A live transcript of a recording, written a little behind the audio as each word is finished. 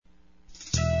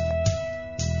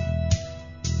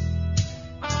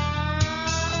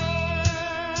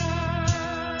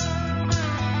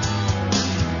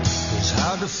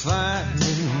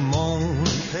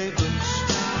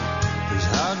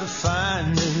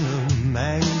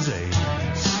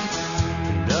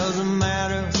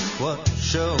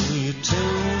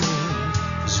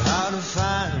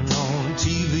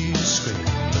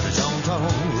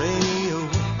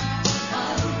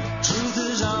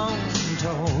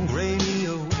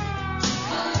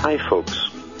Hi folks,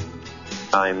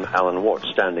 I'm Alan Watt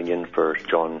standing in for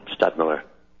John Stadtmiller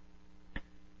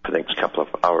for the next couple of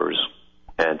hours,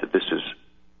 and this is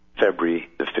February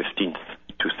the 15th,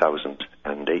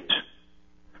 2008.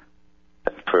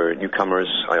 For newcomers,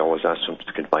 I always ask them to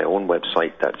look at my own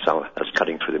website, that's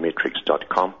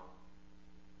cuttingthroughthematrix.com,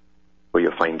 where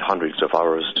you'll find hundreds of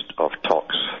hours of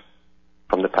talks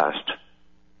from the past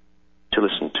to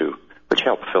listen to, which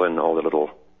help fill in all the little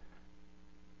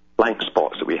blank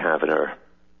spots that we have in our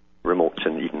remote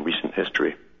and even recent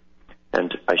history.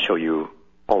 And I show you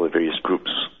all the various groups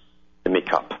that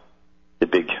make up the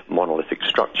big monolithic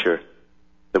structure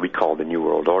that we call the New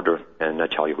World Order, and I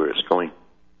tell you where it's going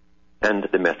and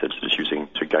the methods it's using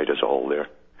to guide us all there.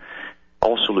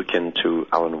 Also look into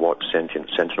Alan Watt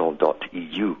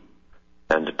Sentinel.eu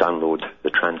and download the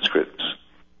transcripts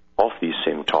of these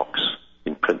same talks.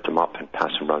 You can print them up and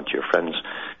pass them around to your friends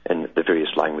in the various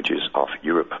languages of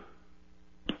Europe.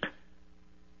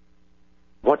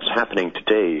 What's happening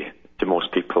today to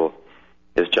most people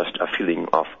is just a feeling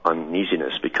of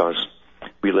uneasiness because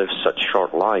we live such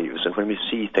short lives, and when we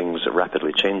see things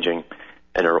rapidly changing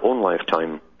in our own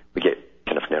lifetime, we get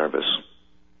kind of nervous.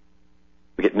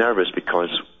 We get nervous because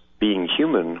being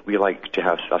human, we like to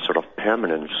have a sort of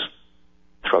permanence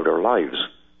throughout our lives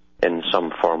in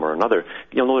some form or another.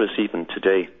 You'll notice even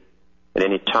today, in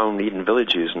any town, even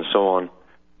villages and so on,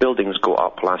 buildings go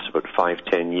up, last about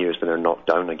 5-10 years, then they're knocked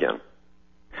down again.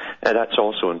 And that's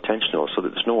also intentional, so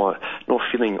that there's no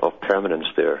feeling of permanence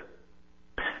there.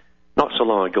 Not so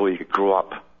long ago, you could grow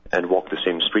up and walk the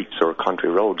same streets or country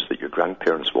roads that your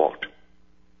grandparents walked,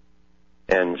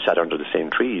 and sat under the same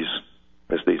trees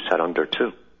as they sat under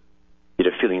too. You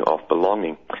had a feeling of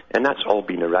belonging, and that's all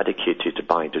been eradicated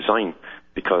by design,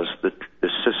 because the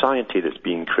society that's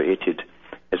being created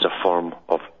is a form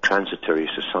of transitory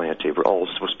society. We're all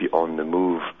supposed to be on the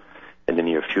move in the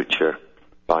near future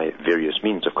by various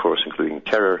means, of course, including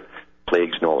terror,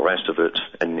 plagues and all the rest of it,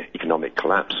 and economic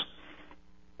collapse.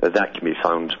 That can be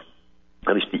found,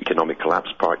 at least the economic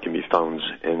collapse part can be found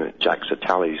in Jack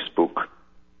Satali's book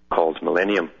called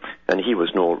Millennium. And he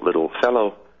was no little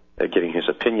fellow giving his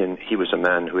opinion. He was a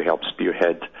man who helped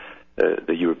spearhead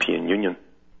the European Union.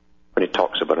 When he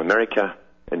talks about America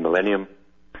in Millennium,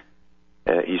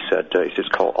 he said, it's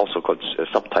also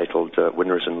subtitled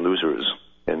Winners and Losers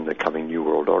in the Coming New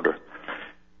World Order.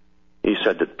 He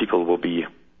said that people will be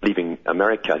leaving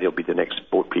America, they'll be the next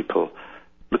boat people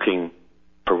looking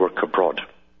for work abroad.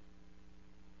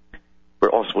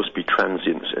 We're all supposed to be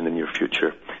transients in the near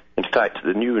future. In fact,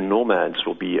 the new nomads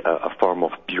will be a form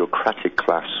of bureaucratic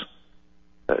class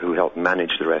who help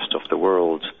manage the rest of the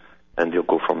world, and they'll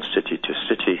go from city to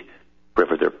city,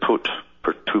 wherever they're put,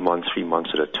 for 2 months, 3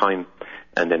 months at a time,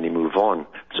 and then they move on.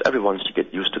 So everyone's to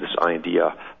get used to this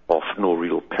idea of no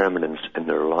real permanence in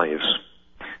their lives.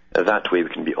 That way we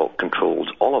can be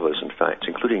controlled, all of us in fact,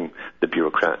 including the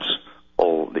bureaucrats,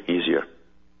 all the easier.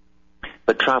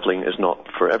 But traveling is not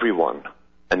for everyone,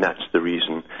 and that's the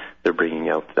reason they're bringing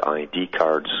out the ID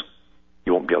cards.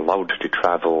 You won't be allowed to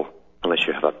travel unless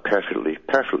you have a perfectly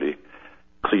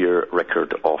clear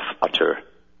record of utter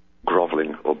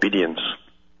groveling obedience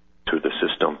to the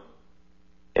system.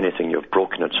 Anything you've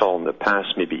broken at all in the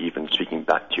past, maybe even speaking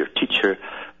back to your teacher,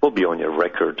 will be on your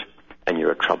record, and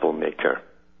you're a troublemaker.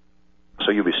 So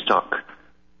you'll be stuck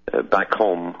back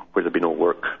home where there'll be no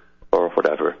work or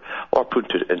whatever, or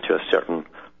put into a certain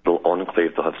little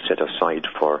enclave they'll have set aside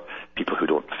for people who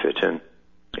don't fit in,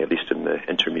 at least in the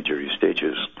intermediary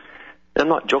stages. And I'm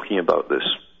not joking about this.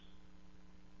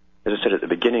 As I said at the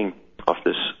beginning of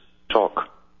this talk,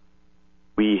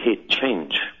 we hate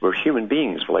change. We're human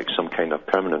beings. We like some kind of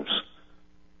permanence.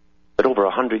 But over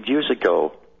 100 years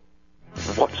ago,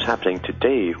 what's happening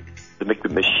today, the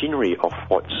machinery of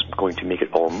what's going to make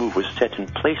it all move was set in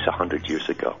place 100 years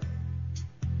ago.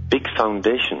 Big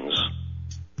foundations,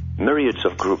 myriads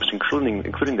of groups, including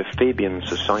the Fabian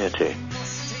Society,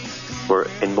 were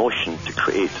in motion to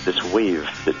create this wave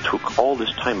that took all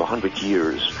this time, 100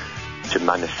 years, to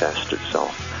manifest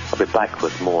itself. I'll be back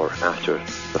with more after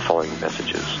the following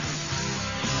messages.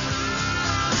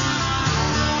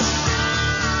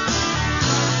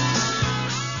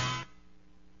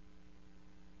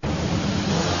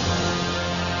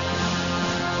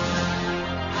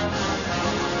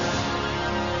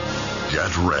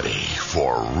 Get ready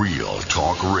for Real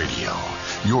Talk Radio.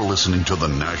 You're listening to the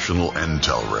National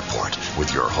Intel Report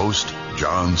with your host,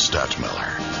 John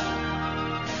Stadtmiller.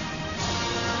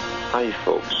 Hi,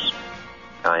 folks.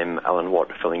 I'm Alan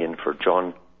Watt, filling in for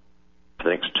John for the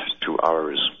next 2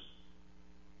 hours.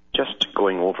 Just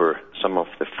going over some of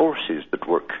the forces that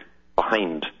work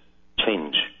behind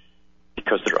change,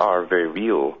 because there are very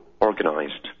real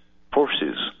organized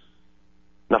forces.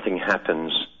 Nothing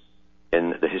happens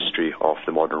in the history of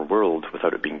the modern world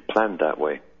without it being planned that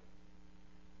way.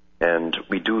 And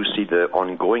we do see the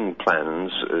ongoing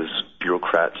plans as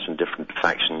bureaucrats and different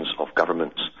factions of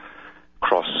governments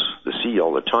cross the sea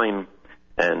all the time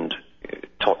and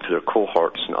talk to their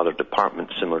cohorts and other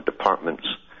departments, similar departments,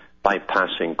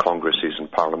 bypassing congresses and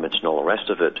parliaments and all the rest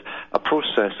of it, a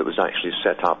process that was actually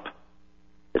set up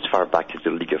as far back as the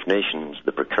League of Nations,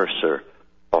 the precursor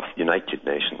of the United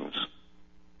Nations.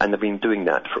 And they've been doing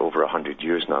that for over 100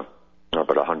 years now, or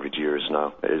about 100 years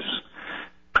now. It is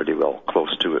pretty well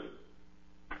close to it.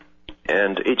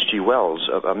 And H.G. Wells,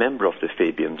 a member of the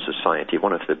Fabian Society,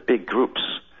 one of the big groups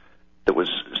that was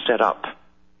set up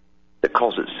that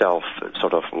calls itself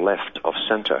sort of left of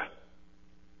centre,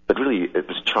 but really it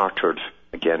was chartered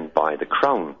again by the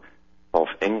Crown of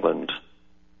England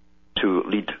to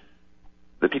lead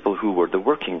the people who were the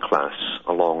working class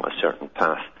along a certain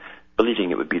path,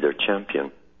 believing it would be their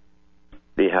champion.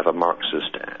 They have a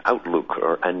Marxist outlook,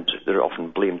 and they're often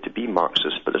blamed to be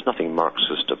Marxist, but there's nothing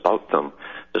Marxist about them.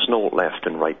 There's no left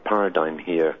and right paradigm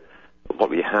here. What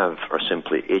we have are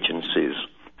simply agencies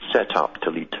set up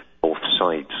to lead both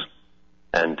sides,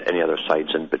 and any other sides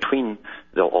in between,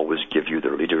 they'll always give you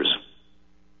their leaders.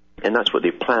 And that's what they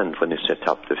planned when they set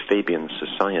up the Fabian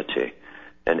Society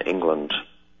in England.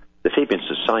 The Fabian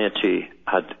Society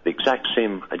had the exact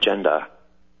same agenda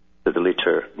that the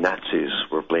later Nazis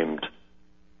were blamed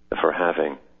for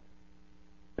having.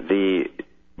 They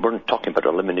weren't talking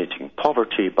about eliminating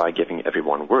poverty by giving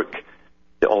everyone work.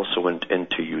 They also went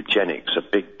into eugenics, a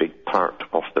big, big part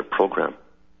of their program.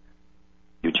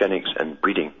 Eugenics and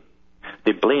breeding.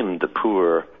 They blamed the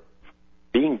poor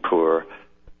being poor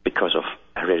because of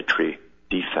hereditary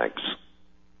defects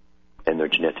in their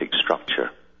genetic structure.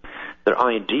 Their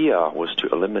idea was to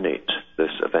eliminate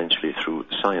this eventually through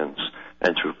science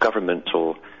and through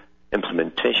governmental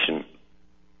implementation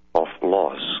of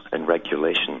laws and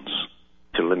regulations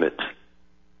to limit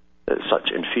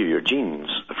such inferior genes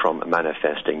from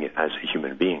manifesting as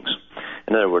human beings.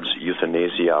 In other words,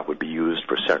 euthanasia would be used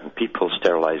for certain people,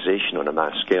 sterilization on a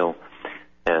mass scale,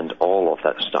 and all of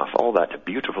that stuff, all that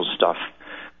beautiful stuff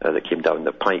that came down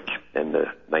the pike in the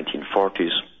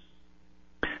 1940s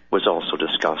was also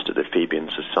discussed at the Fabian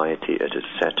Society it is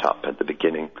set up at the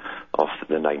beginning of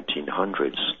the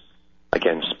 1900s,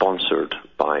 again sponsored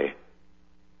by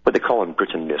what they call in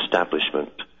Britain the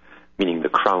establishment, meaning the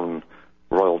crown,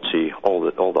 royalty, all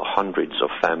the hundreds of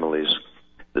families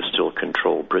that still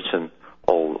control Britain,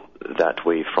 all that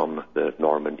way from the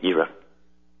Norman era.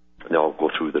 They all go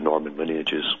through the Norman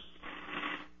lineages.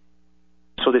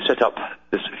 So they set up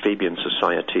this Fabian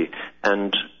Society,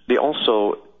 and they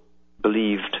also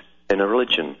believed in a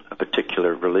religion, a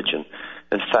particular religion.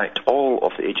 In fact, all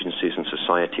of the agencies and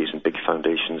societies and big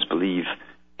foundations believe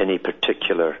in a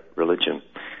particular religion,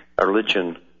 a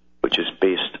religion which is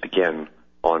based, again,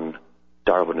 on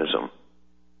Darwinism.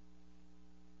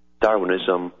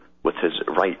 Darwinism with his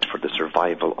right for the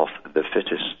survival of the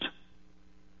fittest.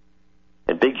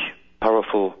 And big,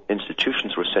 powerful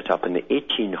institutions were set up in the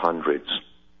 1800s.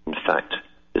 In fact,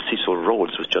 the Cecil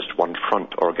Rhodes was just one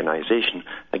front organization,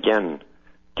 again,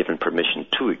 given permission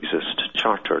to exist,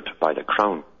 chartered by the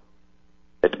Crown.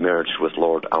 It merged with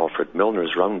Lord Alfred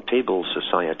Milner's Round Table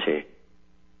Society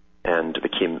and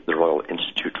became the Royal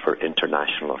Institute for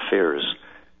International Affairs.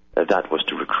 That was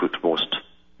to recruit most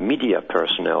media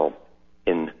personnel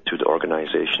into the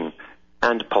organization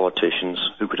and politicians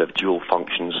who could have dual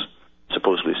functions,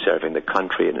 supposedly serving the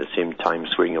country and at the same time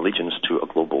swearing allegiance to a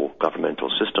global governmental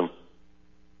system.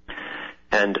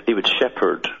 And they would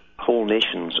shepherd whole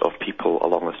nations of people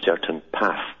along a certain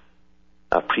path,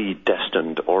 a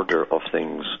predestined order of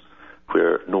things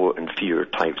where no inferior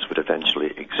types would eventually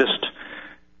exist.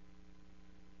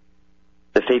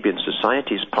 The Fabian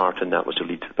Society's part in that was to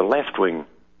lead the left wing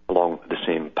along the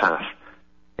same path,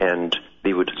 and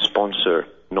they would sponsor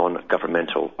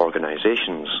non-governmental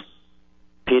organizations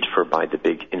paid for by the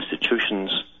big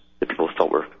institutions that people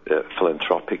thought were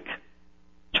philanthropic,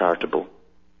 charitable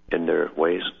in their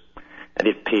ways. And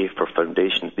they'd pay for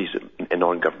foundations, these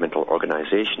non-governmental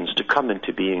organizations, to come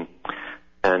into being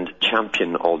and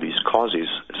champion all these causes,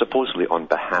 supposedly on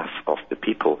behalf of the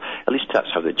people. At least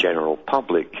that's how the general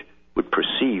public would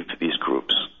perceive these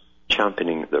groups,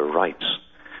 championing their rights.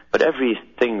 But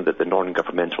everything that the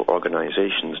non-governmental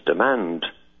organizations demand,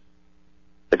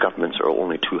 the governments are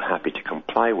only too happy to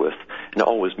comply with, and it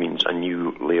always means a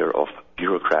new layer of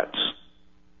bureaucrats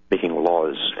making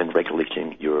laws and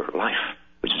regulating your life,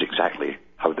 which is exactly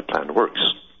how the plan works.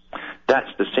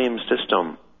 That's the same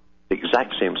system the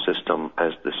exact same system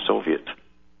as the Soviet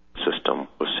system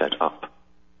was set up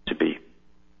to be.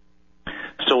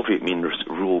 Soviet means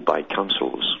rule by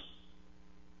councils,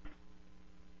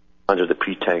 under the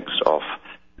pretext of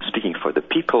speaking for the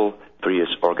people. Various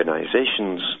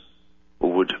organizations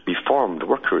would be formed,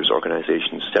 workers'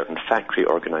 organizations, certain factory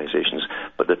organizations,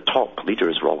 but the top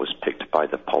leaders were always picked by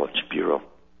the Politburo.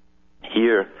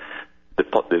 Here,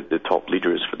 the top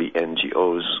leaders for the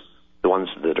NGOs, the ones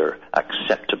that are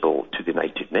acceptable to the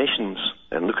United Nations,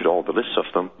 and look at all the lists of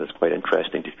them, it's quite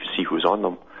interesting to see who's on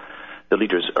them. The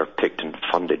leaders are picked and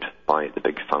funded by the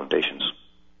big foundations,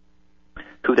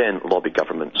 who then lobby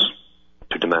governments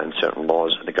to demand certain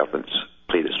laws, and the governments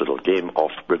play this little game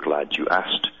of, we're glad you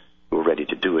asked, we're ready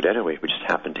to do it anyway. We just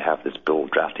happen to have this bill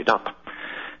drafted up.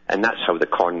 And that's how the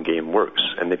con game works,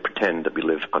 and they pretend that we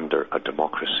live under a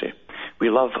democracy. We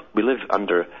live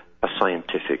under a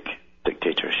scientific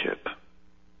dictatorship.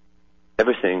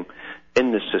 Everything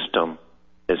in the system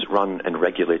is run and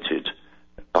regulated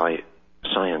by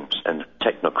science and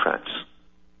technocrats.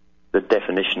 The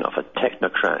definition of a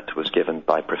technocrat was given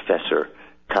by Professor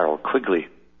Carroll Quigley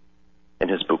in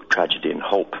his book Tragedy and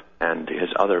Hope, and his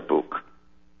other book,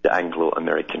 The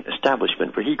Anglo-American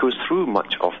Establishment, where he goes through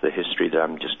much of the history that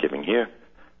I'm just giving here.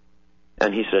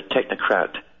 And he said a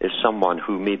technocrat is someone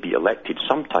who may be elected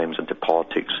sometimes into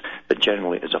politics, but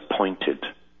generally is appointed.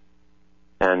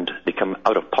 And they come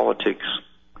out of politics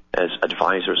as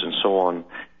advisors and so on,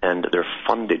 and they're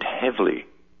funded heavily,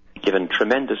 given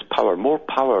tremendous power, more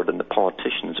power than the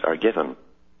politicians are given,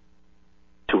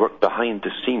 to work behind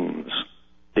the scenes.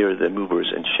 They're the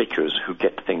movers and shakers who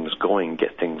get things going,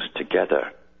 get things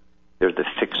together. They're the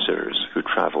fixers who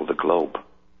travel the globe.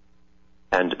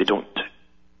 And they don't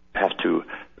have to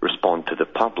respond to the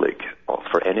public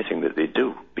for anything that they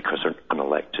do because they're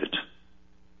unelected.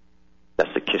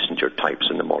 That's the Kissinger types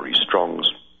and the Maurice Strongs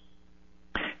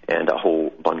and a whole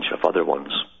bunch of other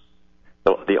ones.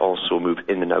 But they also move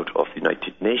in and out of the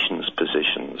United Nations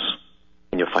positions,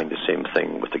 and you'll find the same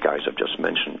thing with the guys I've just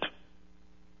mentioned.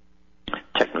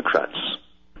 Technocrats,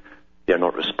 they are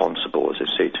not responsible, as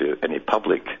I say, to any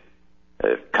public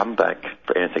comeback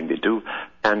for anything they do.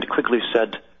 And Quigley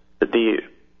said that they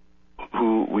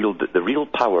who wield the real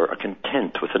power are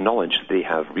content with the knowledge that they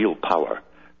have real power,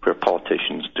 where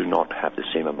politicians do not have the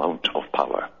same amount of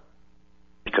power,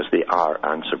 because they are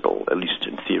answerable, at least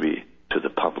in theory, to the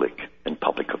public and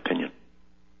public opinion.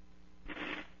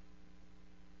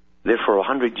 Therefore,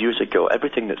 100 years ago,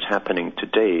 everything that's happening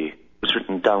today was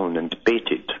written down and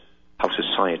debated, how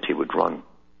society would run,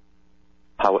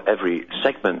 how every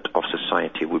segment of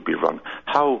society would be run,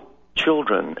 how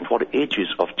children and what ages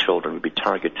of children would be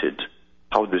targeted,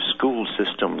 how the school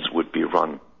systems would be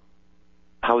run,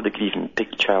 how they could even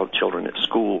pick children at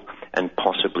school and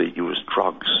possibly use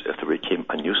drugs if they became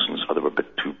a nuisance or they were a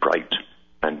bit too bright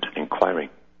and inquiring.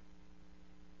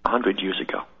 100 years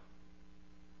ago.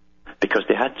 Because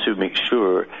they had to make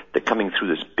sure that coming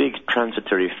through this big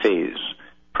transitory phase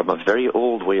from a very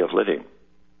old way of living,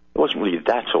 it wasn't really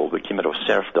that old, we came out of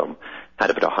serfdom, had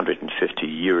about 150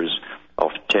 years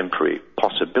of temporary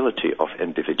possibility of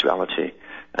individuality,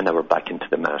 and now we're back into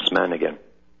the mass man again.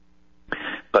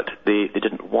 But they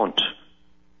didn't want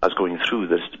us going through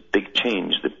this big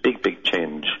change, the big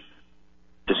change,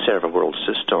 to serve a world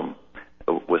system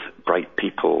with bright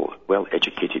people,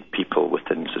 well-educated people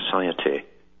within society,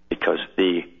 because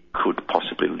they could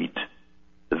possibly lead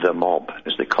the mob,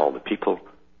 as they call the people,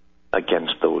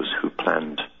 against those who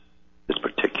planned this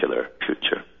particular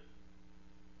future.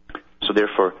 So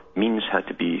therefore, means had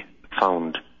to be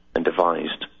found and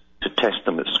devised to test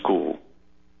them at school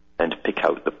and pick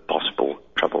out the possible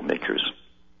troublemakers.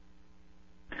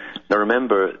 Now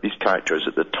remember, these characters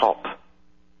at the top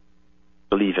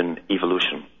believe in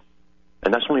evolution.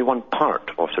 And that's only one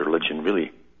part of their religion,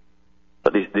 really.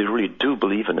 But they really do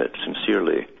believe in it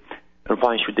sincerely. And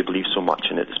why should they believe so much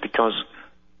in it? It's because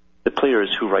the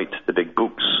players who write the big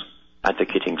books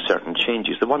advocating certain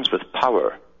changes, the ones with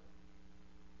power,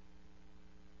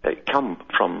 come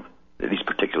from these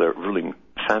particular ruling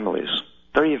families.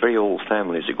 Very, very old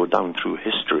families that go down through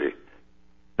history.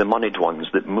 The moneyed ones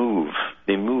that move,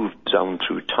 they move down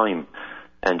through time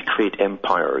and create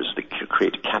empires, they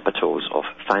create capitals of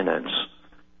finance.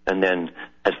 And then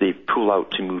as they pull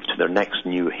out to move to their next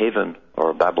new haven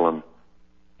or Babylon,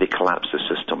 they collapse the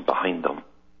system behind them.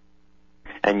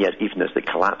 And yet even as they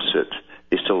collapse it,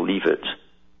 they still leave it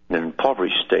in an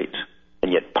impoverished state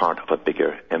and yet part of a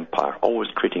bigger empire, always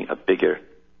creating a bigger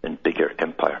and bigger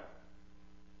empire.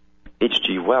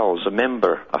 H.G. Wells,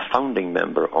 a founding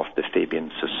member of the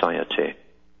Fabian Society,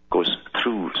 goes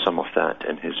through some of that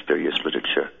in his various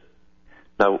literature.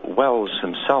 Now, Wells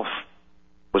himself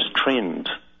was trained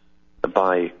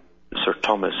by Sir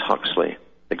Thomas Huxley,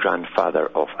 the grandfather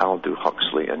of Aldous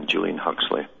Huxley and Julian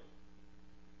Huxley.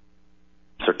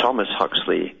 Sir Thomas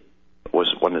Huxley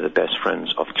was one of the best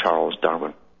friends of Charles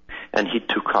Darwin, and he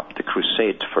took up the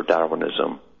crusade for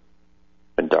Darwinism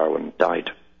when Darwin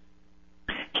died.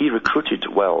 He recruited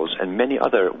Wells and many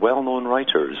other well-known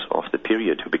writers of the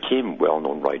period who became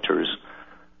well-known writers,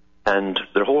 and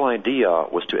their whole idea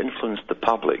was to influence the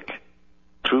public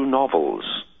through novels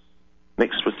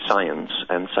mixed with science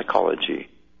and psychology,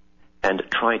 and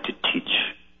try to teach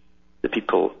the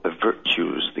people the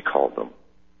virtues, they called them,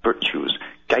 virtues,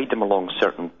 guide them along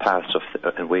certain paths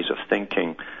and ways of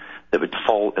thinking that would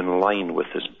fall in line with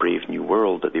this brave new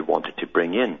world that they wanted to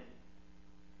bring in.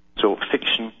 So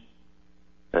fiction,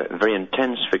 very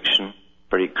intense fiction,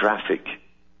 very graphic,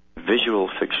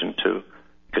 visual fiction too,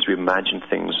 because we imagine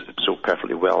things so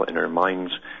perfectly well in our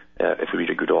minds. If we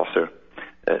read a good author,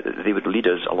 they would lead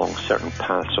us along certain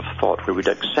paths of thought where we'd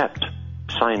accept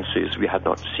sciences we had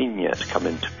not seen yet come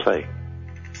into play.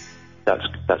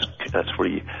 That's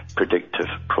really predictive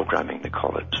programming, they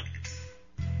call it.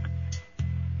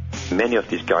 Many of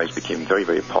these guys became very,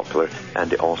 very popular,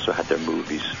 and they also had their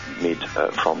movies made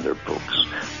from their books.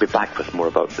 We'll be back with more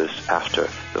about this after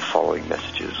the following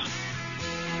messages.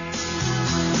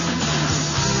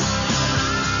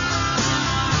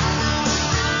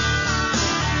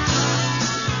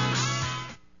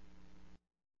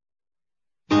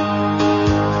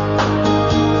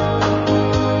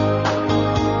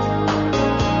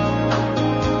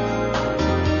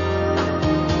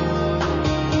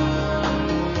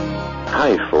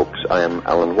 I am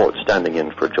Alan Watt, standing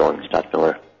in for John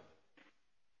Stadtmiller.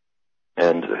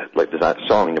 And like that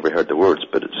song, you never heard the words,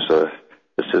 but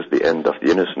this is the end of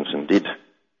the innocence indeed.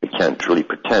 We can't really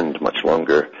pretend much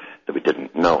longer that we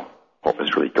didn't know what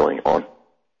was really going on.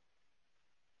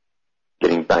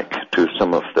 Getting back to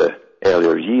some of the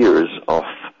earlier years of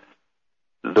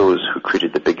those who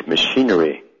created the big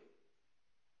machinery,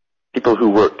 people who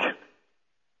work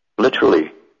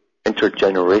literally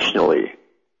intergenerationally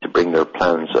to bring their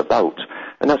plans about.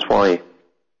 And that's why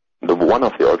one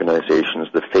of the organizations,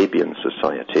 the Fabian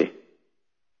Society,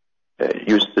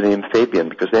 used the name Fabian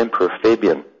because the Emperor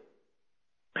Fabian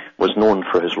was known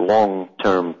for his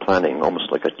long-term planning,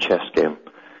 almost like a chess game.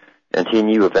 And he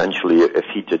knew eventually if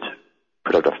he did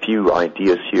put out a few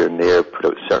ideas here and there, put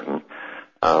out certain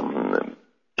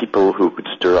people who could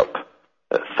stir up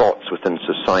thoughts within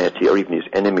society, or even his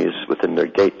enemies within their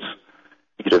gates,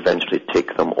 he could eventually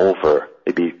take them over,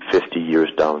 maybe 50 years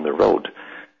down the road.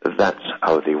 That's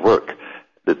how they work.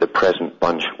 The present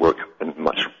bunch work in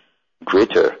much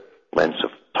greater lengths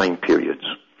of time periods.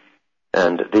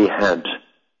 And they had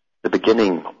the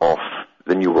beginning of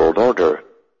the New World Order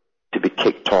to be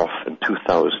kicked off in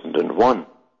 2001,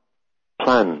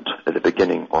 planned at the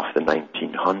beginning of the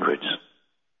 1900s.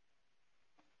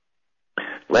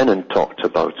 Lenin talked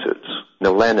about it.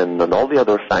 Now, Lenin and all the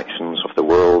other factions of the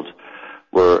world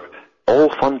were all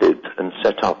funded and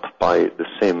set up by the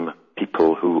same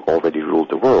people who already ruled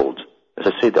the world. As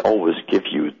I say, they always give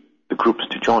you the groups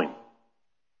to join.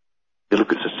 They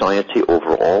look at society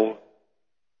overall,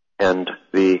 and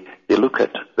they look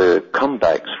at the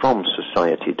comebacks from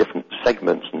society, different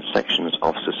segments and sections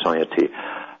of society,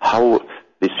 how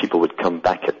these people would come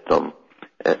back at them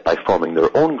by forming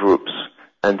their own groups,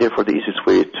 and therefore the easiest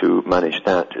way to manage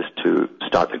that is to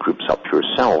start the groups up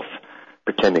yourself,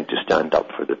 pretending to stand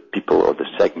up for the people or the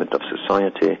segment of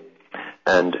society,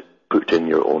 and put in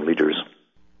your own leaders.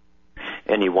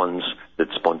 Any ones that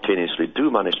spontaneously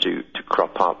do manage to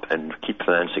crop up and keep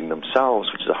financing themselves,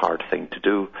 which is a hard thing to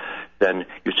do, then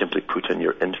you simply put in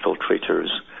your infiltrators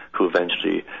who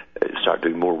eventually start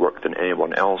doing more work than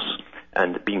anyone else.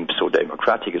 And being so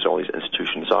democratic as all these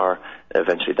institutions are,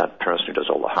 eventually that person who does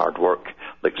all the hard work,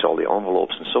 licks all the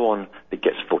envelopes and so on, that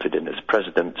gets voted in as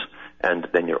president, and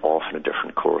then you're off in a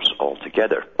different course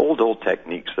altogether. Old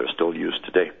techniques that are still used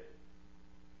today.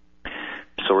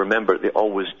 So remember, they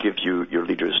always give you your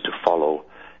leaders to follow,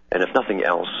 and if nothing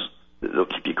else, they'll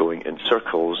keep you going in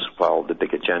circles while the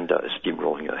big agenda is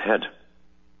steamrolling ahead.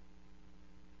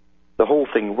 The whole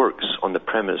thing works on the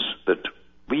premise that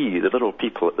we, the little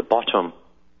people at the bottom,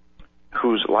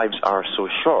 whose lives are so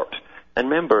short, and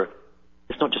remember,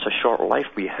 it's not just a short life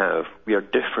we have, we are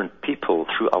different people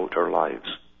throughout our lives.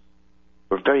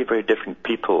 We're very, very different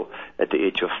people at the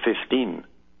age of 15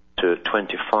 to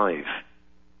 25,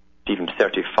 even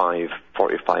 35,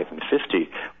 45, and 50.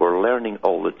 We're learning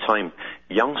all the time.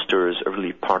 Youngsters are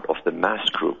really part of the mass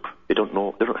group. They don't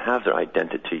have their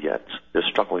identity yet. They're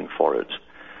struggling for it.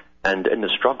 And in the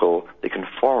struggle, they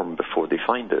conform before they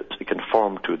find it. They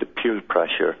conform to the peer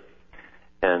pressure,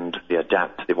 and they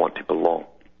adapt. They want to belong.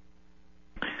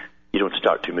 You don't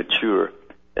start to mature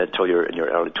until you're in your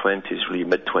early 20s, really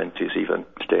mid-20s even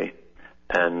today,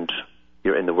 and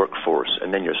you're in the workforce,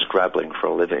 and then you're scrabbling for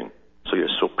a living, so you're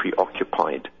so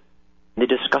preoccupied. And they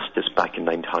discussed this back in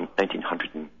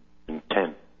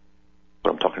 1910,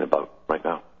 what I'm talking about right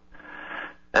now.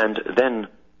 And then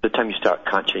the time you start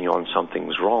catching on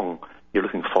something's wrong, you're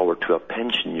looking forward to a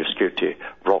pension. You're scared to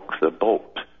rock the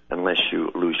boat unless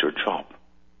you lose your job.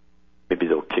 Maybe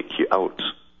they'll kick you out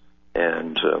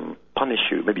and punish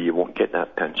you. Maybe you won't get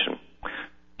that pension.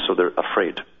 So they're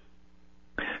afraid.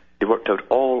 They worked out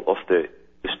all of the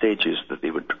stages that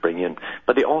they would bring in.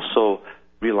 But they also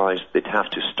realized they'd have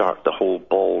to start the whole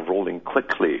ball rolling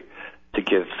quickly to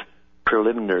give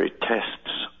preliminary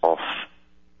tests of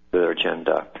their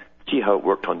agenda. See how it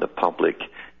worked on the public.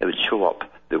 It would show up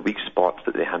the weak spots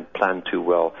that they hadn't planned too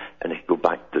well, and they could go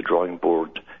back to the drawing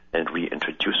board and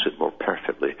reintroduce it more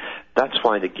perfectly. That's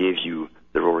why they gave you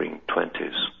the Roaring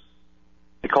Twenties.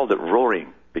 They called it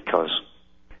roaring because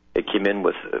it came in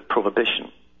with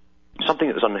prohibition, something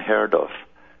that was unheard of,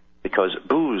 because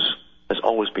booze has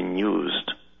always been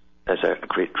used as a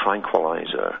great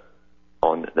tranquilizer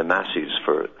on the masses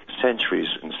for centuries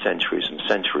and centuries and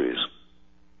centuries.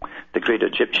 The great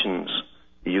Egyptians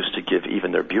used to give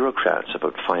even their bureaucrats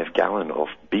about 5 gallons of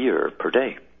beer per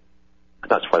day.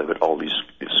 That's why they had all these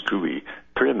screwy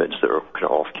pyramids that are kind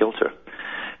of off-kilter.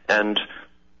 And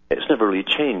it's never really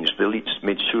changed. The elites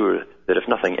made sure that if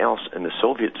nothing else in the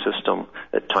Soviet system,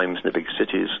 at times in the big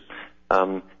cities,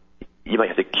 you might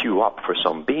have to queue up for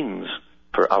some beans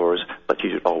for hours, but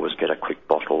you would always get a quick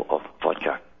bottle of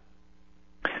vodka.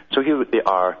 So here they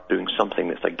are doing something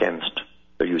that's against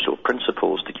their usual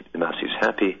principles to keep the masses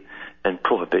happy, and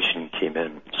prohibition came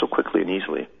in so quickly and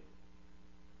easily.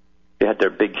 They had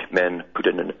their big men put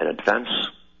in advance.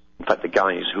 In fact, the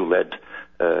guys who led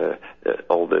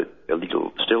all the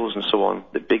illegal stills and so on,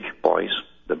 the big boys,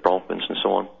 the Bronfmans and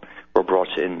so on, were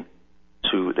brought in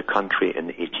to the country in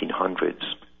the 1800s,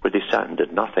 where they sat and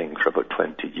did nothing for about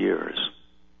 20 years.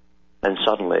 And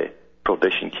suddenly,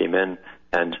 prohibition came in,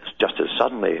 and just as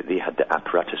suddenly, they had the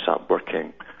apparatus up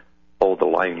working. All the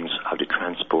lines, how to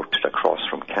transport it across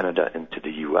from Canada into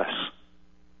the U.S.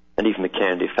 And even the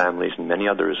Kennedy families and many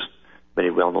others, many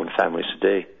well-known families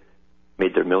today,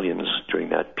 made their millions during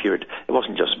that period. It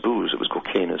wasn't just booze, it was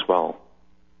cocaine as well.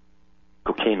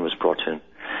 Cocaine was brought in.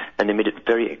 And they made it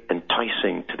very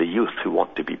enticing to the youth who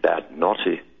want to be bad,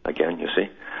 naughty, again, you see,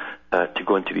 to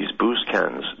go into these booze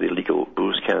cans, the illegal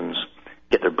booze cans,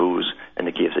 get their booze, and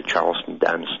they gave the Charleston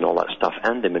dance and all that stuff,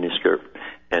 and the miniskirt,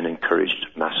 and encouraged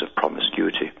massive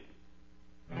promiscuity.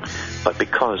 But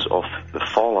because of the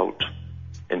fallout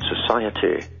in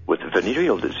society with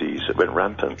venereal disease that went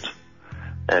rampant,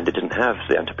 and they didn't have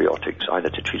the antibiotics either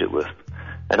to treat it with,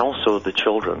 and also the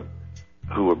children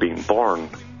who were being born,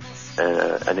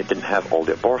 and they didn't have all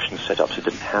the abortion setups, they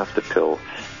didn't have the pill,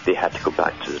 they had to go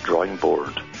back to the drawing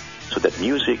board. So that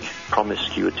music,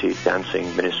 promiscuity, dancing,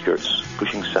 miniskirts,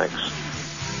 pushing sex,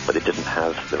 but they didn't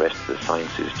have the rest of the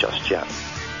sciences just yet.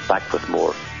 Back with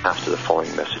more after the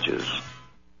following messages.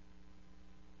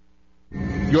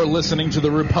 You're listening to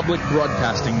the Republic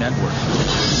Broadcasting Network,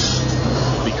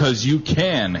 because you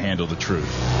can handle the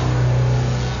truth.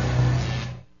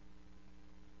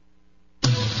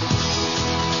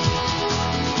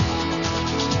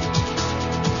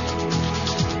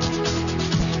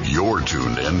 You're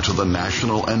tuned in to the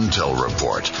National Intel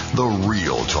Report, the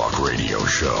Real Talk Radio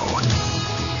Show.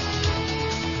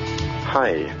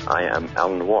 Hi, I am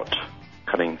Alan Watt,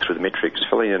 coming through the Matrix,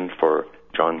 filling in for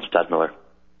John Stadmiller,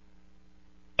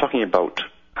 talking about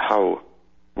how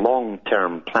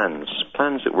long-term plans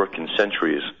that work in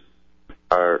centuries,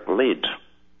 are laid,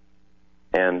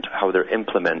 and how they're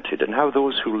implemented, and how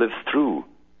those who live through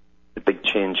the big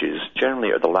changes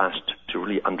generally are the last to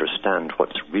really understand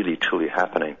what's really truly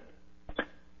happening.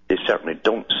 They certainly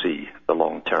don't see the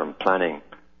long-term planning.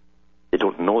 They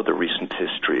don't know the recent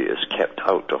history is kept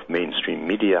out of mainstream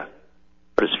media,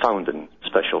 but it's found in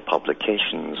special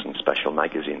publications and special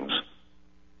magazines,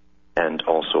 and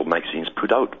also magazines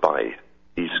put out by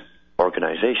these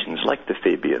organizations like the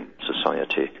Fabian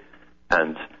Society,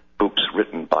 and books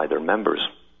written by their members.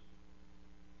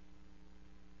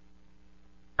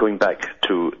 Going back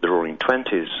to the Roaring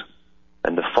Twenties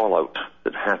and the fallout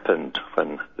that happened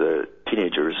when the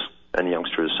teenagers and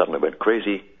youngsters suddenly went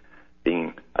crazy,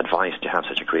 being advised to have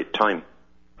such a great time,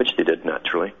 which they did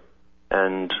naturally,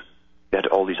 and they had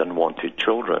all these unwanted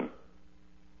children.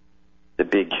 The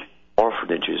big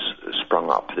orphanages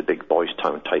sprung up, the big boys'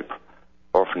 town type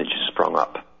orphanages sprung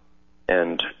up,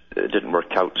 and it didn't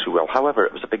work out too well. However,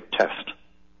 it was a big test.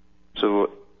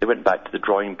 So they went back to the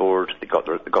drawing board. They got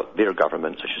their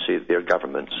governments,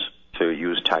 to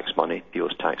use tax money,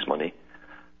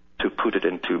 to put it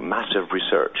into massive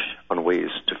research on ways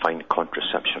to find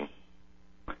contraception.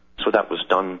 So that was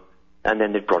done, and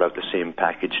then they brought out the same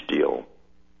package deal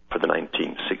for the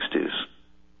 1960s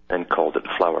and called it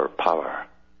flower power,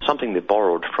 something they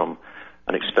borrowed from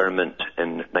an experiment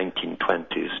in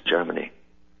 1920s Germany,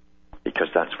 because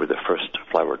that's where the first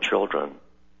flower children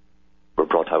were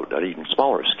brought out at an even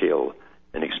smaller scale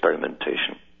in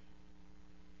experimentation.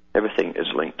 Everything is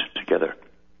linked together.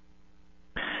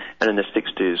 And in the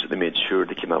 60s, they made sure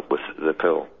they came out with the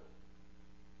pill.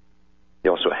 They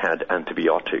also had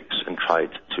antibiotics and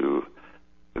tried to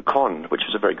con, which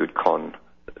is a very good con,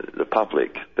 the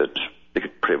public, that they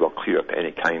could pretty well clear up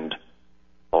any kind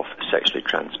of sexually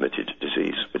transmitted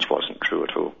disease, which wasn't true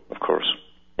at all, of course.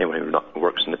 Anyone who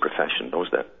works in the profession knows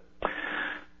that.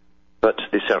 But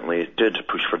they certainly did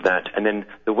push for that. And then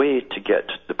the way to get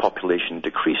the population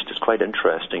decreased is quite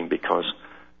interesting, because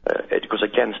it goes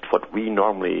against what we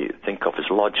normally think of as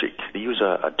logic. They use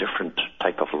a different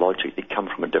type of logic. They come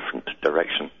from a different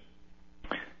direction.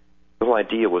 The whole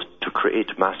idea was to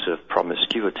create massive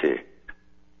promiscuity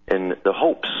in the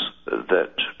hopes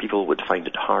that people would find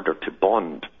it harder to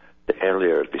bond the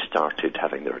earlier they started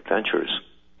having their adventures,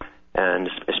 and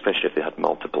especially if they had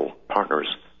multiple partners,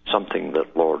 something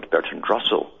that Lord Bertrand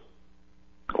Russell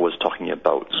was talking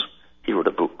about. He wrote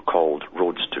a book called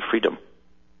Roads to Freedom.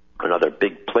 Another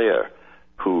big player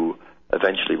who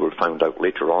eventually were found out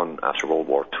later on after World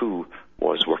War II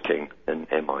was working in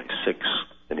MI6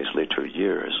 in his later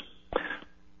years.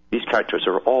 These characters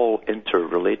are all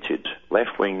interrelated.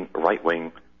 Left-wing,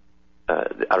 right-wing,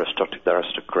 the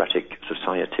aristocratic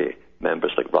society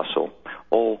members like Russell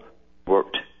all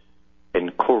worked in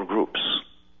core groups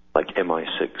like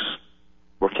MI6,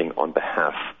 working on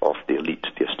behalf of the elite,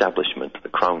 the establishment, the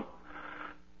crown,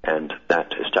 and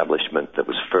that establishment that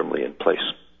was firmly in place.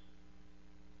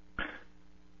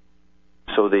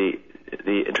 So they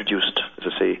introduced,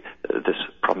 as I say, this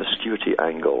promiscuity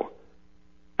angle,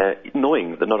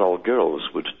 knowing that not all girls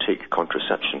would take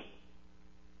contraception.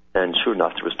 And sure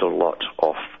enough, there was still a lot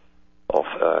of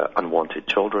unwanted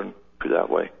children, put it that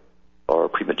way, or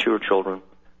premature children.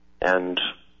 And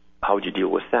how do you deal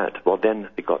with that? Well, then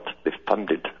they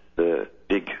funded the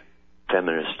big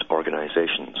feminist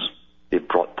organizations. They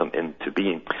brought them into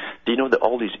being. Do you know that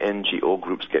all these NGO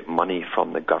groups get money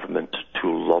from the government to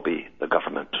lobby the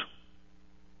government?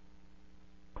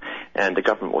 And the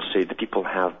government will say the people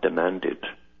have demanded,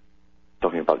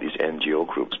 talking about these NGO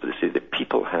groups, but they say the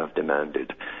people have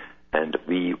demanded, and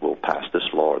we will pass this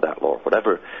law or that law,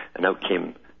 whatever. And out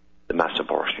came the mass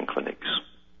abortion clinics.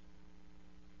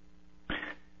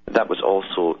 That was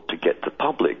also to get the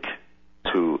public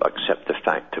to accept the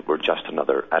fact that we're just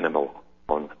another animal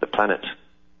on the planet.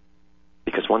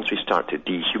 Because once we start to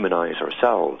dehumanize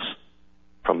ourselves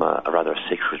from a rather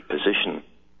sacred position,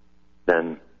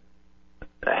 then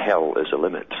hell is a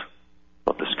limit.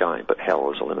 Not the sky, but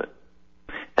hell is a limit.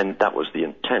 And that was the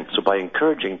intent. So by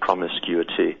encouraging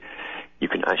promiscuity, you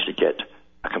can actually get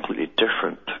a completely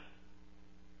different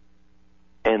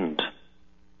end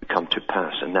come to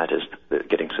pass, and that is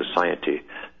getting society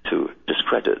to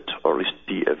discredit or at least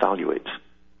de-evaluate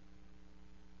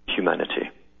humanity.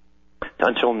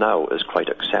 Until now, it's quite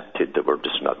accepted that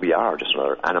we are just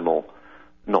another animal,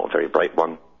 not a very bright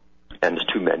one, and there's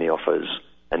too many of us,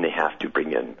 and they have to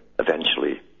bring in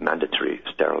eventually mandatory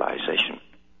sterilization.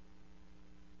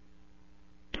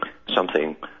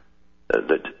 Something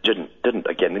that didn't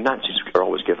again, the Nazis are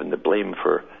always given the blame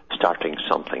for starting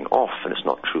something off, and it's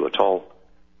not true at all,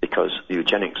 because the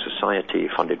Eugenics Society,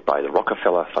 funded by the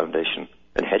Rockefeller Foundation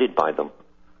and headed by them,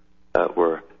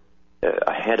 were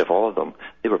ahead of all of them.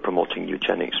 They were promoting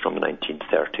eugenics from the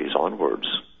 1930s onwards,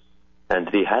 and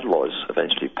they had laws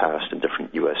eventually passed in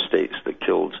different U.S. states that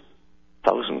killed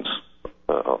thousands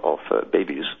of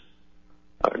babies,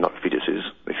 not fetuses.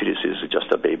 A fetus is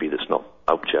just a baby that's not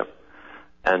out yet,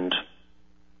 and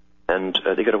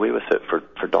they got away with it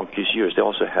for donkey's years. They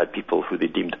also had people who they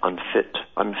deemed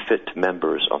unfit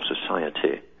members of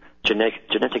society,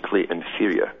 genetically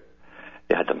inferior.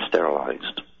 They had them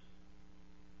sterilized.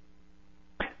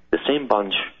 The same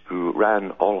bunch who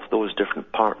ran all of those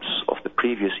different parts of the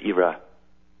previous era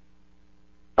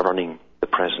are running the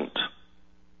present,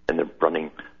 and they're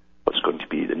running what's going to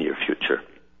be the near future,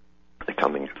 the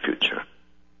coming future.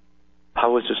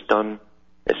 How is this done?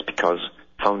 It's because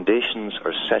foundations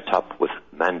are set up with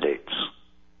mandates.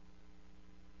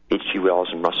 H.G. Wells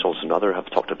and Russell and others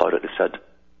have talked about it. They said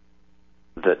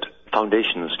that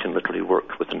foundations can literally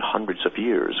work within hundreds of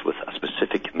years with a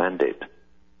specific mandate.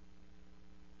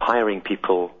 Hiring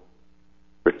people,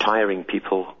 retiring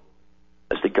people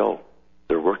as they go.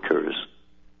 They're workers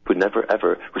who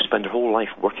who spend their whole life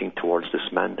working towards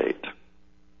this mandate.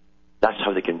 That's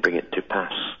how they can bring it to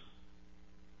pass.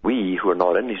 We, who are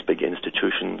not in these big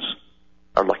institutions,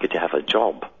 are lucky to have a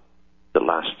job that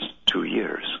lasts 2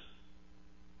 years.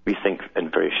 We think in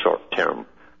very short-term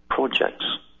projects.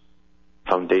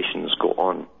 Foundations go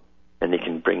on, and they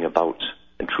can bring about,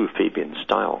 in true Fabian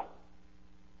style,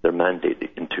 their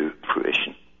mandate into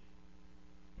fruition.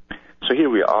 So here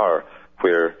we are,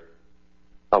 where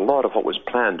a lot of what was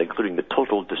planned, including the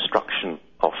total destruction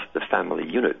of the family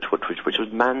unit, which was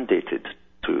mandated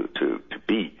to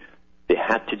be, they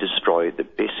had to destroy the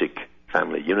basic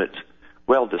family unit,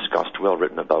 well discussed, well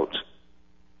written about,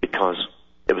 because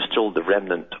it was still the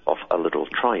remnant of a little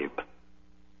tribe.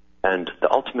 And the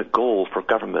ultimate goal for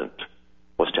government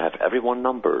was to have everyone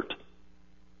numbered,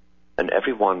 and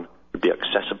everyone would be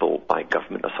accessible by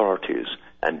government authorities,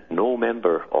 and no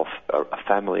member of a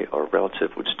family or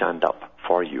relative would stand up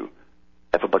for you.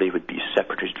 Everybody would be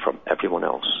separated from everyone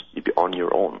else. You'd be on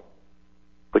your own,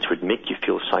 which would make you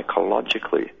feel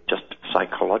psychologically,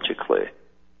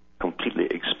 completely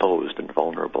exposed and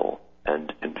vulnerable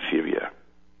and inferior.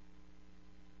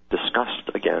 Discussed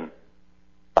again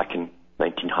back in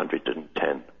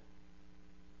 1910.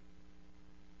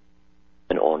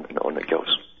 And on it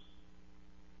goes.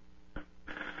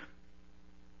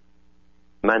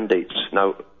 Mandates.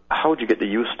 Now, how do you get the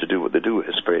youth to do what they do?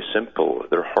 It's very simple.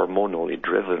 They're hormonally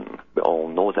driven. We all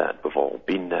know that. We've all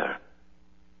been there.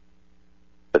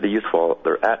 But the youth, while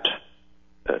they're at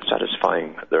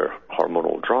satisfying their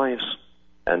hormonal drives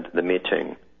and the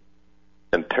mating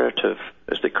imperative,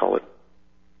 as they call it,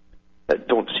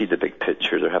 don't see the big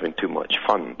picture. They're having too much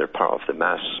fun. They're part of the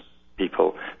mass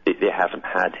people. They haven't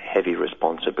had heavy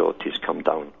responsibilities come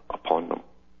down upon them.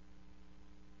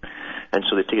 And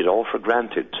so they take it all for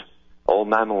granted. All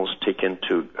mammals take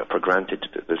for granted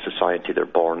the society they're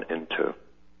born into.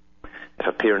 If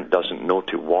a parent doesn't know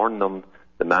to warn them,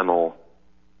 the mammal,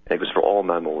 and it goes for all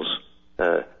mammals,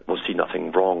 will see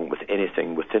nothing wrong with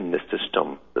anything within the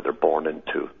system that they're born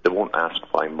into. They won't ask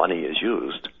why money is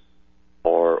used,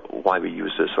 or why we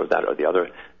use this or that or the other.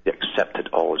 They accept it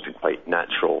all as being quite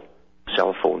natural.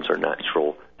 Cell phones are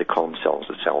natural. They call themselves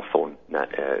a cell phone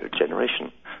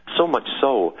generation. So much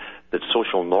so that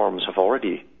social norms have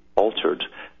already altered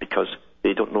because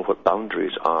they don't know what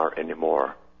boundaries are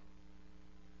anymore.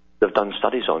 They've done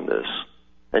studies on this,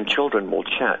 and children will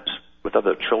chat with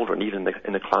other children, even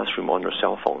in the classroom, on their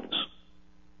cell phones.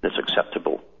 It's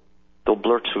acceptable. They'll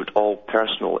blurt out all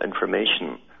personal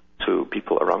information to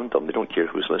people around them. They don't care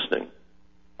who's listening.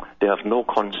 They have no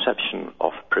conception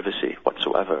of privacy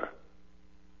whatsoever.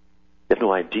 They have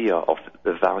no idea of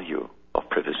the value of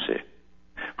privacy.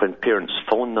 When parents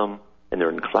phone them and they're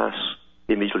in class,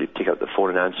 they immediately take out the phone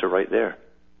and answer right there,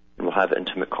 and will have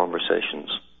intimate conversations.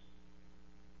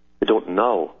 They don't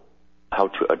know how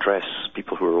to address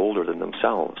people who are older than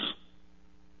themselves.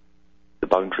 The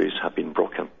boundaries have been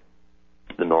broken.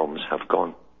 The norms have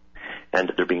gone.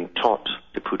 And they're being taught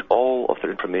to put all of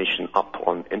their information up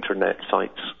on internet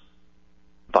sites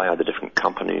via the different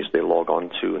companies they log on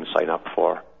to and sign up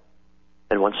for.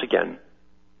 And once again,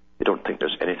 they don't think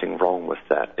there's anything wrong with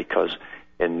that, because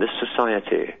in this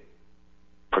society,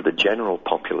 for the general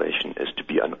population, is to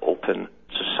be an open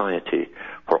society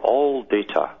where all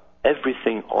data,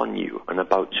 everything on you and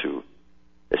about you,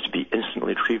 is to be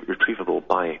instantly retrievable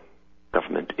by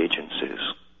government agencies.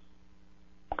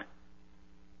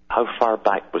 How far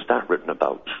back was that written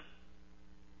about?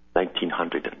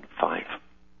 1905.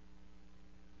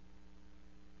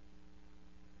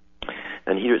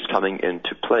 And here it's coming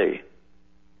into play,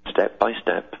 step by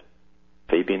step,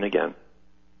 Fabian again.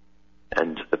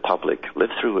 And the public live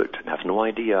through it and have no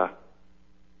idea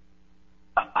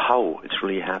how it's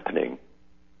really happening.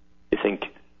 They think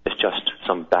it's just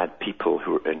some bad people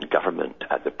who are in government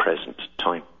at the present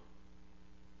time.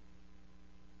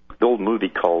 The old movie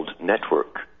called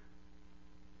Network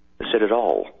said it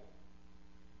all.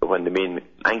 But when the main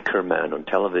anchor man on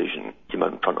television came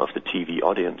out in front of the TV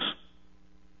audience,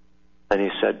 and he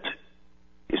said,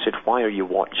 why are you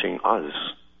watching us,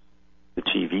 the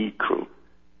TV crew?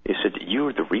 He said,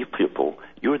 you're the real people.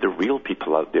 You're the real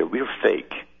people out there. We're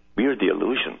fake. We're the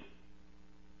illusion.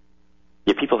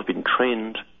 Yet people have been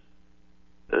trained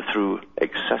through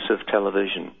excessive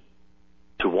television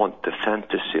to want the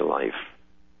fantasy life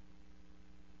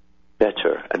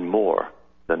better and more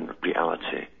than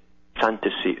reality.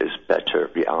 Fantasy is better,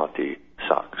 reality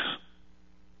sucks,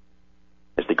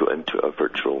 as they go into a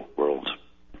virtual world.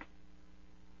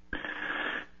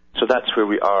 So that's where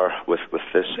we are with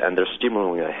this, and they're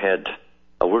steamrolling ahead,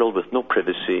 a world with no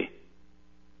privacy,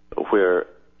 where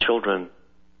children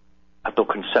have no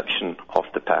conception of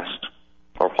the past,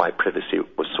 or why privacy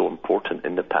was so important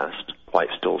in the past, why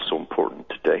it's still so important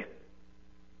today.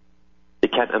 They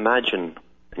can't imagine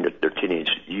in their teenage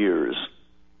years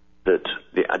that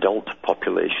the adult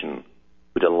population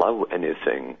would allow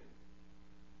anything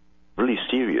really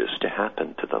serious to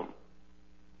happen to them.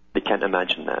 They can't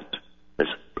imagine that. It's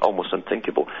almost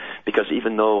unthinkable, because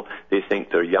even though they think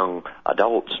they're young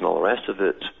adults and all the rest of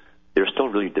it, they're still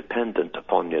really dependent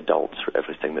upon the adults for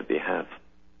everything that they have.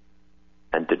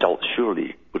 And the adults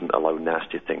surely wouldn't allow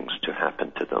nasty things to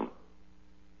happen to them.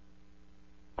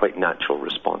 Quite natural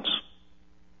response.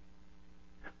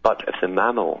 But if the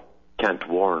mammal can't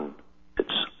warn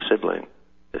its sibling,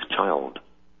 its child,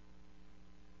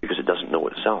 because it doesn't know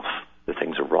itself that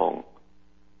things are wrong,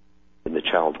 then the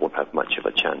child won't have much of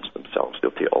a chance themselves.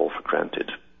 They'll take it all for granted.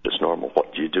 It's normal.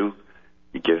 What do?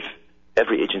 You give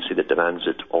every agency that demands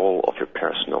it all of your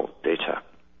personal data.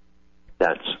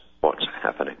 That's what's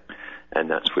happening.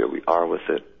 And that's where we are with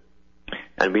it.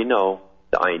 And we know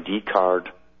the ID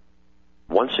card,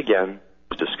 once again,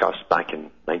 was discussed back in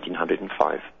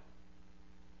 1905.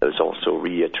 It was also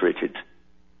reiterated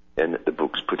in the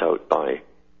books put out by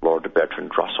Lord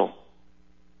Bertrand Russell.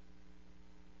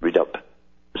 Read up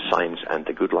The Science and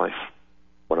the Good Life,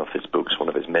 one of his books, one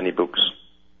of his many books,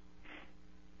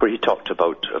 where he talked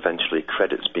about eventually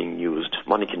credits being used.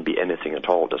 Money can be anything at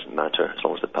all, doesn't matter, as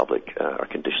long as the public are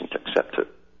conditioned to accept it.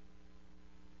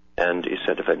 And he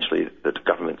said eventually that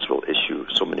governments will issue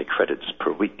so many credits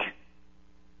per week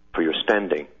for your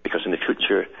spending, because in the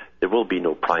future there will be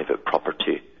no private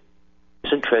property.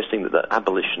 It's interesting that the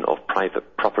abolition of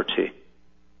private property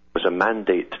was a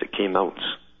mandate that came out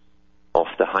of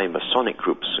the high Masonic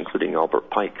groups, including Albert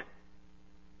Pike,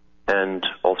 and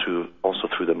also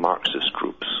through the Marxist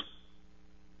groups.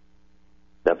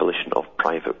 The abolition of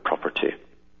private property.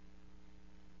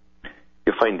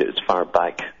 You find it as far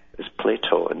back as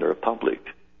Plato in the Republic,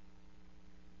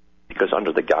 because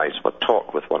under the guise of a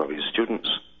talk with one of his students,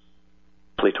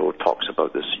 Plato talks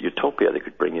about this utopia they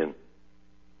could bring in.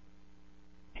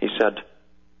 He said,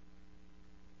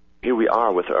 here we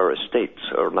are with our estates,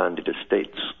 our landed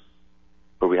estates,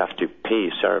 where we have to pay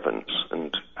servants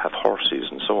and have horses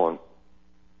and so on,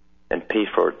 and pay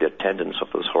for the attendance of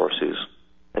those horses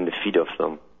and the feed of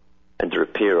them and the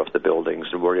repair of the buildings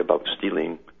and worry about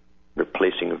stealing,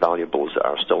 replacing valuables that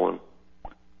are stolen.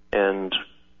 And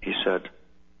he said,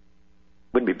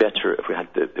 wouldn't it be better if we had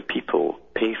the people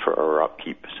pay for our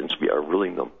upkeep, since we are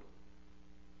ruling them?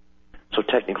 So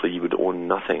technically you would own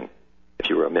nothing if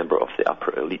you were a member of the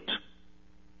upper elite.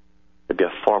 There'd be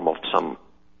a form of some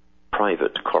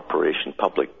private corporation,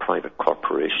 public-private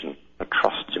corporation, a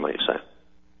trust, you might say.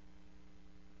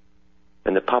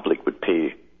 And the public would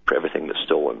pay for everything that's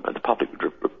stolen, and the public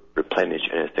would replenish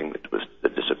anything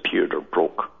that disappeared or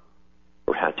broke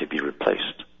or had to be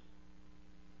replaced.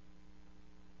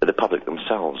 But the public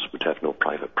themselves would have no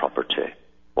private property.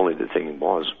 Only the thing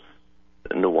was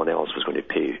that no one else was going to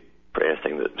pay for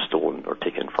anything that was stolen or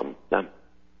taken from them.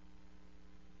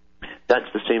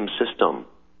 That's the same system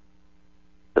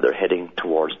that they're heading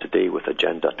towards today with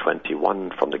Agenda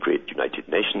 21 from the great United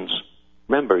Nations.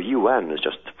 Remember, UN is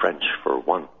just French for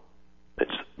one.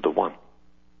 It's the one.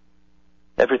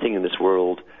 Everything in this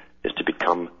world is to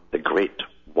become the great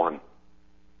one.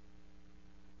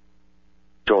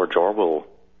 George Orwell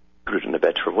put it in a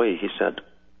better way. He said,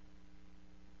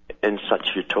 in such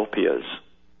utopias,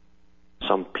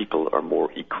 some people are more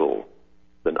equal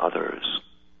than others.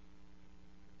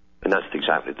 And that's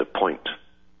exactly the point.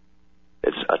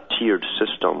 It's a tiered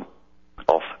system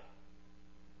of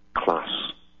class.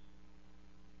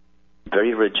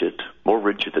 Very rigid, more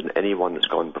rigid than anyone that's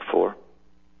gone before.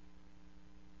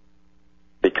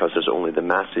 Because there's only the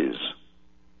masses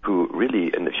who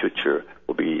really in the future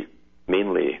will be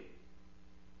mainly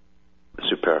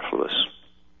superfluous.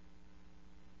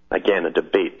 Again, a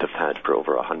debate they've had for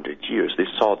over 100 years. They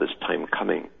saw this time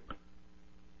coming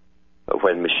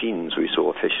when machines will be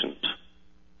so efficient,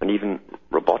 and even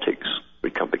robotics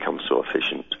would become so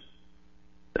efficient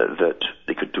that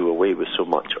they could do away with so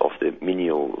much of the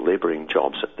menial labouring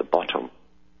jobs at the bottom.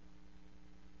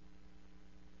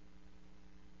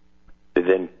 They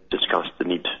then discussed the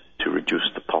need to reduce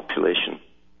the population.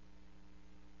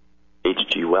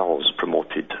 H.G. Wells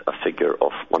promoted a figure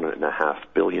of 1.5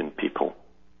 billion people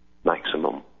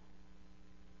maximum.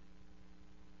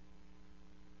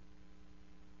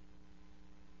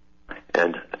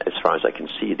 And as far as I can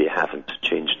see, they haven't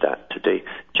changed that today.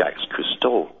 Jacques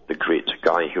Cousteau, the great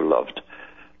guy who loved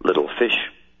little fish,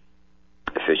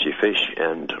 fishy fish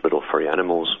and little furry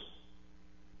animals,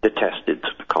 detested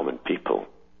the common people.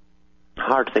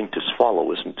 Hard thing to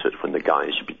swallow, isn't it, when the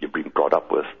guys you've been brought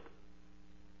up with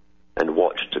and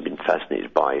watched and been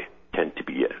fascinated by tend to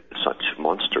be such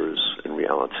monsters in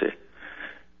reality?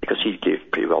 Because he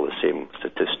gave pretty well the same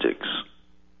statistics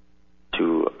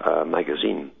to a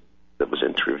magazine that was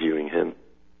interviewing him.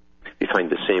 We find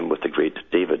the same with the great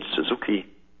David Suzuki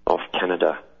of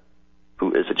Canada,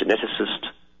 who is a geneticist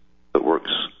but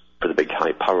works for the big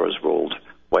high powers World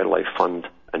Wildlife Fund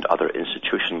and other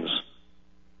institutions,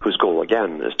 whose goal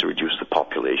again is to reduce the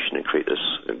population and create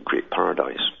this great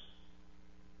paradise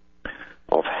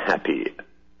of happy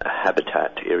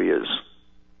habitat areas,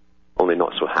 only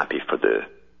not so happy for the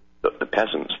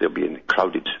peasants. They'll be in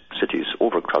crowded cities,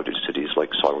 overcrowded cities like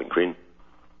Soylent Green,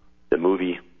 the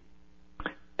movie,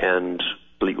 and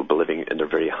will be living in their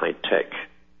very high-tech,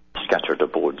 scattered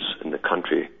abodes in the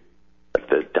country, like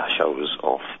the Dachau's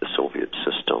of the Soviet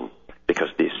system, because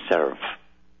they serve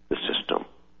the system.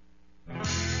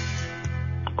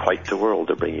 Quite the world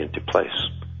they're bringing into place.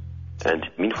 And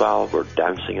meanwhile, we're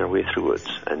dancing our way through it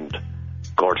and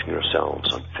gorging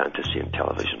ourselves on fantasy and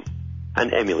television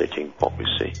and emulating what we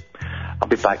see. I'll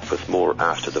be back with more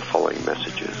after the following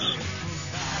messages.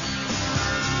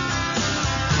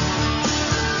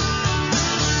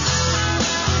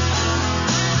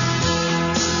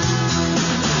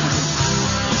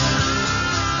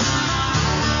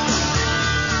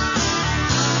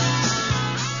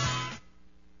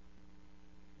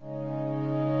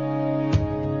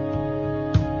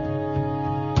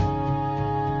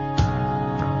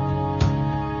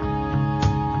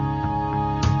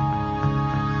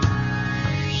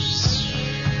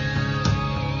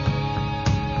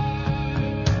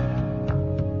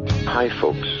 Hi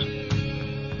folks,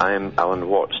 I'm Alan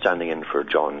Watt, standing in for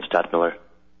John Stadmiller.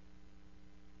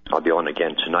 I'll be on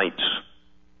again tonight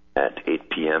at 8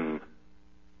 p.m.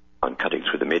 on Cutting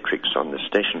Through the Matrix on this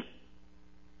station,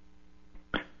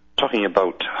 talking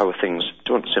about how things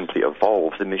don't simply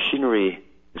evolve. The machinery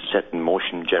is set in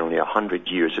motion generally 100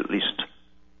 years at least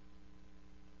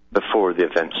before the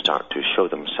events start to show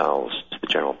themselves to the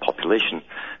general population.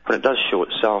 When it does show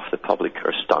itself, the public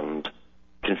are stunned,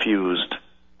 confused,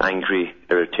 angry,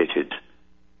 irritated,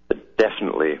 but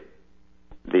definitely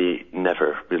they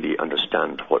never really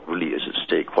understand what really is at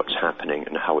stake, what's happening,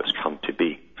 and how it's come to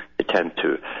be. They tend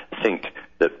to think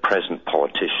that present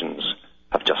politicians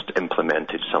have just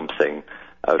implemented something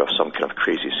out of some kind of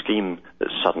crazy scheme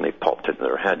that suddenly popped into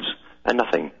their heads, and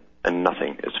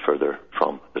nothing is further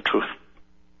from the truth.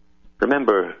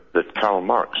 Remember that Karl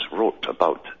Marx wrote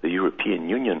about the European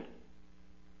Union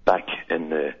back in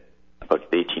the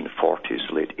about the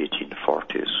 1840s, late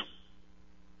 1840s.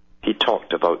 He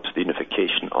talked about the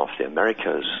unification of the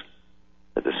Americas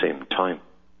at the same time.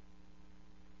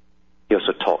 He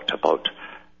also talked about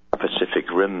a Pacific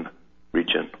Rim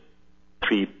region,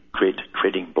 3 great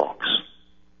trading blocks,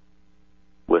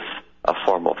 with a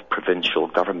form of provincial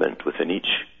government within each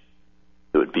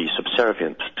that would be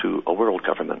subservient to a world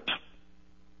government.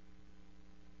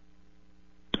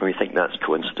 And we think that's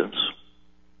coincidence.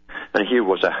 And here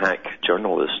was a hack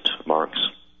journalist, Marx,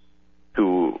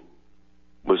 who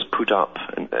was put up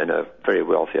in a very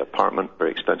wealthy apartment,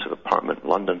 very expensive apartment in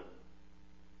London,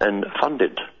 and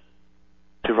funded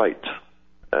to write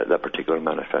that particular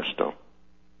manifesto.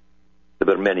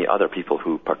 There were many other people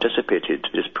who participated,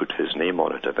 just put his name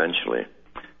on it eventually,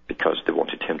 because they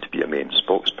wanted him to be a main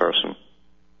spokesperson.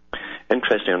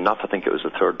 Interesting enough, I think it was the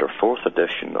 3rd or 4th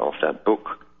edition of that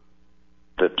book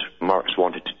that Marx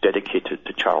wanted to dedicate it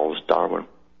to Charles Darwin.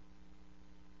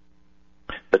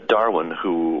 But Darwin,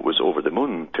 who was over the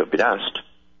moon to have been asked,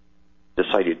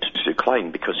 decided to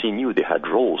decline because he knew they had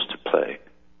roles to play,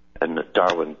 and that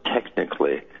Darwin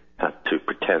technically had to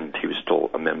pretend he was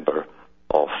still a member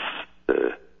of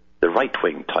the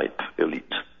right-wing type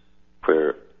elite,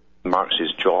 where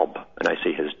Marx's job, and I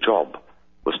say his job,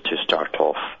 was to start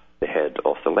off the head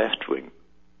of the left-wing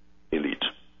elite.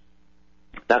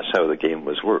 That's how the game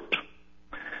was worked.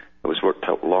 It was worked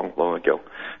out long, long ago.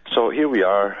 So here we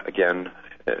are again,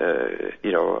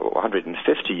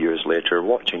 150 years later,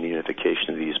 watching the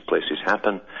unification of these places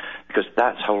happen, because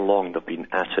that's how long they've been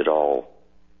at it all.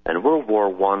 And World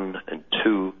War I and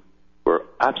II were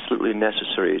absolutely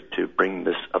necessary to bring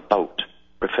this about.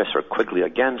 Professor Quigley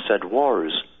again said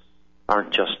wars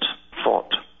aren't just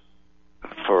fought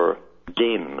for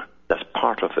gain. That's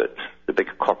part of it. The big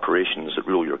corporations that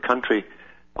rule your country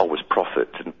always profit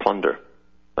and plunder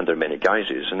under many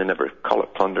guises, and they never call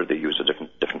it plunder. They use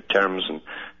different terms, and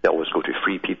they always go to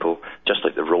free people, just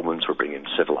like the Romans were bringing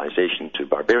civilization to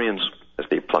barbarians as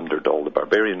they plundered all the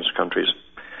barbarians' countries.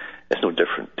 It's no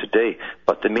different today.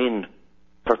 But the main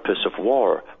purpose of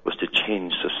war was to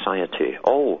change society.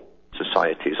 All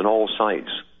societies on all sides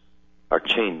are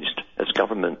changed as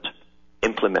government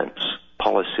implements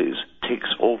policies, takes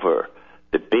over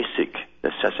the basic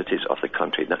necessities of the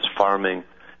country. That's farming,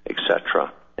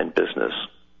 etc., and business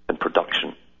and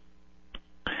production,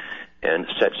 and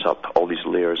sets up all these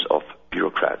layers of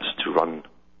bureaucrats to run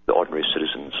the ordinary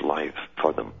citizen's life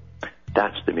for them.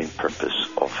 That's the main purpose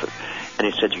of it. And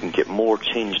he said you can get more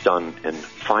change done in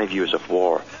 5 years of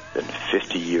war than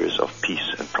 50 years of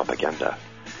peace and propaganda.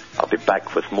 I'll be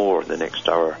back with more in the next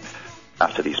hour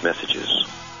after these messages.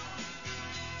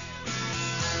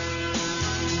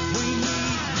 We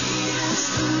need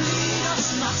leaders to lead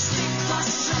us, not stick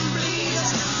assembly.